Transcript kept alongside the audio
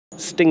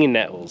Stinging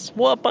nettles.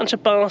 What a bunch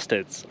of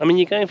bastards. I mean,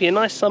 you're going for your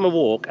nice summer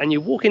walk and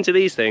you walk into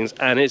these things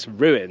and it's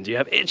ruined. You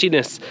have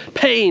itchiness,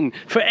 pain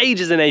for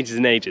ages and ages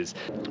and ages.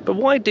 But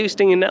why do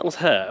stinging nettles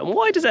hurt? And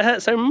why does it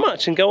hurt so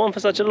much and go on for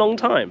such a long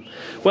time?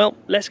 Well,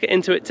 let's get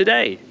into it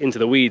today. Into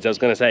the weeds, I was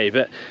going to say,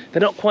 but they're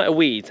not quite a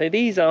weed. So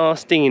these are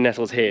stinging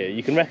nettles here.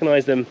 You can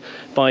recognize them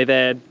by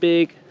their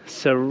big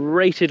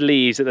serrated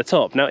leaves at the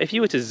top. Now, if you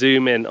were to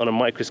zoom in on a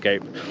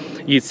microscope,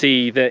 you'd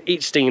see that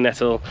each stinging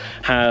nettle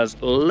has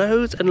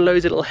loads and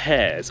loads of little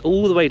hairs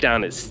all the way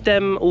down its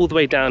stem, all the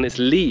way down its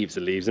leaves,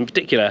 the leaves in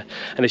particular.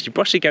 And if you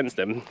brush against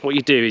them, what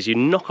you do is you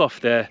knock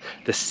off the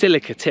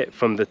silica tip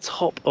from the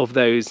top of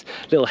those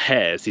little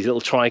hairs, these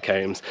little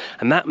trichomes,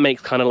 and that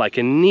makes kind of like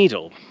a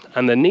needle.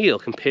 And the needle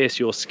can pierce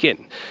your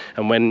skin,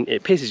 and when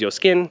it pierces your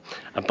skin,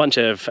 a bunch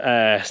of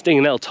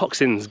stinging nettle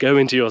toxins go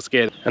into your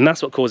skin, and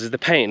that's what causes the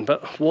pain.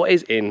 But what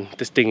is in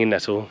the stinging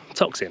nettle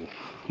toxin?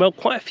 Well,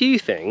 quite a few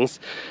things.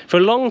 For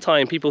a long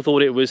time, people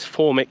thought it was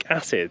formic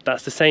acid.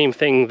 That's the same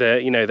thing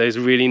that, you know, those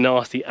really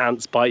nasty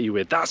ants bite you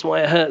with. That's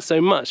why it hurts so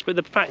much. But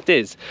the fact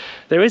is,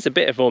 there is a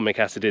bit of formic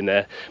acid in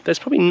there, but it's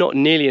probably not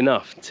nearly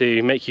enough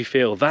to make you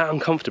feel that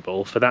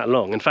uncomfortable for that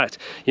long. In fact,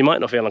 you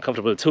might not feel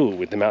uncomfortable at all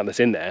with the amount that's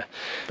in there.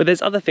 But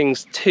there's other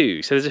things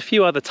too. So there's a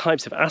few other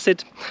types of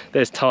acid.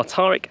 There's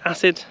tartaric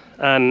acid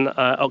and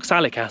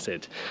oxalic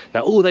acid.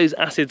 Now, all those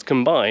acids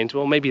combined,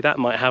 well, maybe that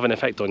might have an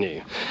effect on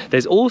you.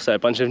 There's also a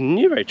bunch of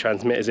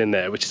neurotransmitters in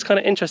there, which is kind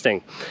of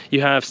interesting.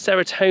 You have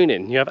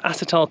serotonin, you have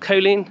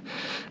acetylcholine,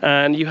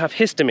 and you have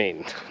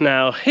histamine.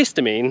 Now,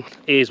 histamine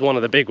is one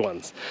of the big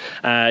ones.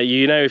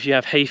 You know, if you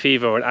have hay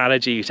fever or an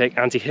allergy, you take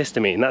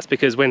antihistamine. That's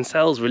because when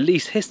cells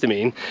release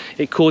histamine,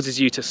 it causes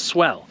you to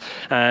swell.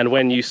 And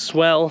when you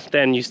swell,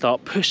 then you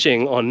start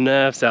pushing on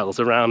nerve cells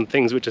around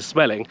things which are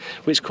swelling,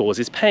 which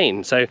causes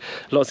pain. So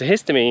lots of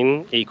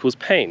histamine equals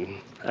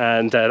pain,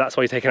 and that's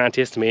why you take an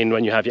antihistamine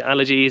when you have your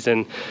allergies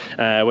and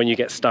when you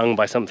get stung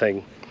by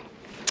something.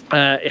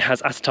 It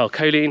has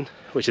acetylcholine,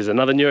 which is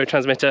another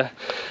neurotransmitter,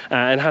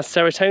 and has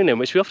serotonin,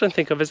 which we often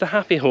think of as the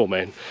happy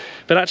hormone,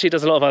 but actually it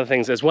does a lot of other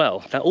things as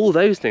well. Now, all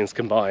those things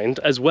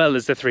combined, as well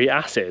as the three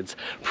acids,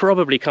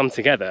 probably come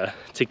together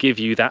to give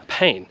you that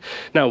pain.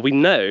 Now, we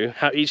know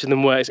how each of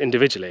them works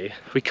individually.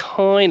 We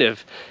kind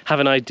of have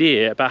an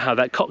idea about how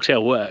that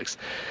cocktail works,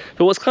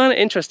 but what's kind of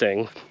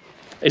interesting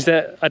is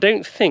that I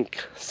don't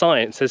think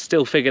science has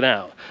still figured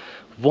out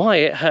why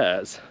it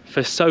hurts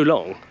for so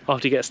long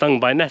after you get stung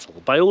by a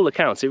nettle. By all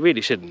accounts, it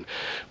really shouldn't,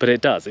 but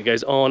it does. It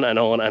goes on and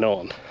on and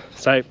on.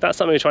 So that's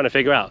something we're trying to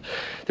figure out.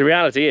 The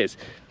reality is,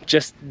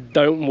 just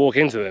don't walk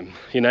into them,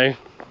 you know?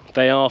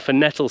 They are for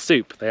nettle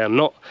soup. They are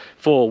not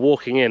for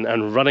walking in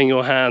and running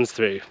your hands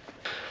through.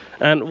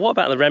 And what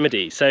about the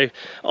remedy? So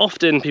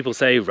often people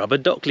say rub a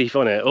dock leaf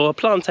on it, or a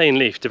plantain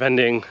leaf,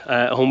 depending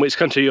on which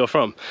country you're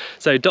from.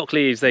 So dock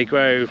leaves, they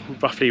grow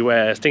roughly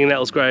where stinging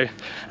nettles grow,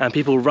 and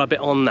people rub it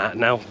on that.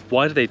 Now,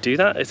 why do they do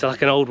that? It's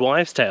like an old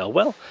wives' tale.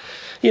 Well,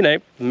 you know,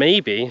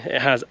 maybe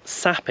it has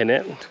sap in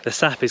it. The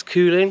sap is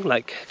cooling,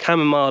 like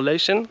chamomile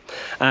lotion,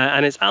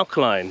 and it's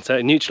alkaline, so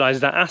it neutralizes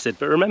that acid.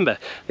 But remember,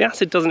 the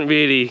acid doesn't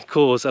really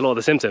cause a lot of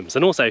the symptoms,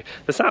 and also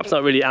the sap's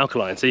not really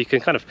alkaline, so you can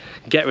kind of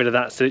get rid of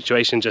that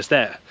situation just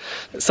there.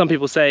 Some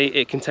people say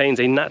it contains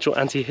a natural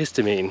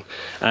antihistamine,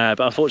 but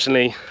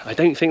unfortunately, I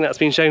don't think that's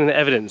been shown in the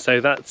evidence, so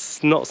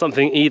that's not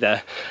something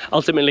either.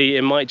 Ultimately,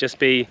 it might just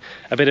be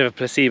a bit of a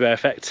placebo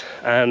effect,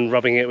 and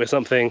rubbing it with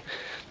something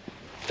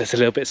that's a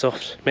little bit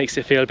soft makes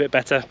it feel a bit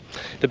better.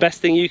 The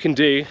best thing you can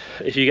do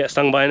if you get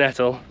stung by a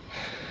nettle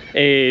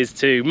is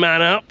to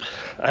man up,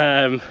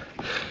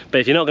 but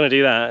if you're not going to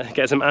do that,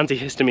 get some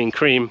antihistamine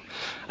cream.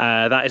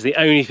 That is the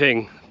only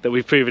thing that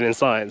we've proven in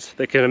science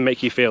that can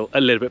make you feel a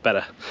little bit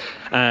better.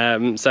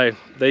 So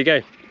there you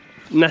go,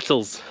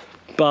 nettles,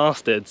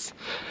 bastards,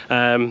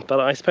 but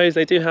I suppose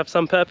they do have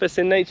some purpose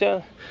in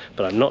nature,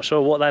 but I'm not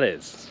sure what that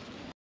is.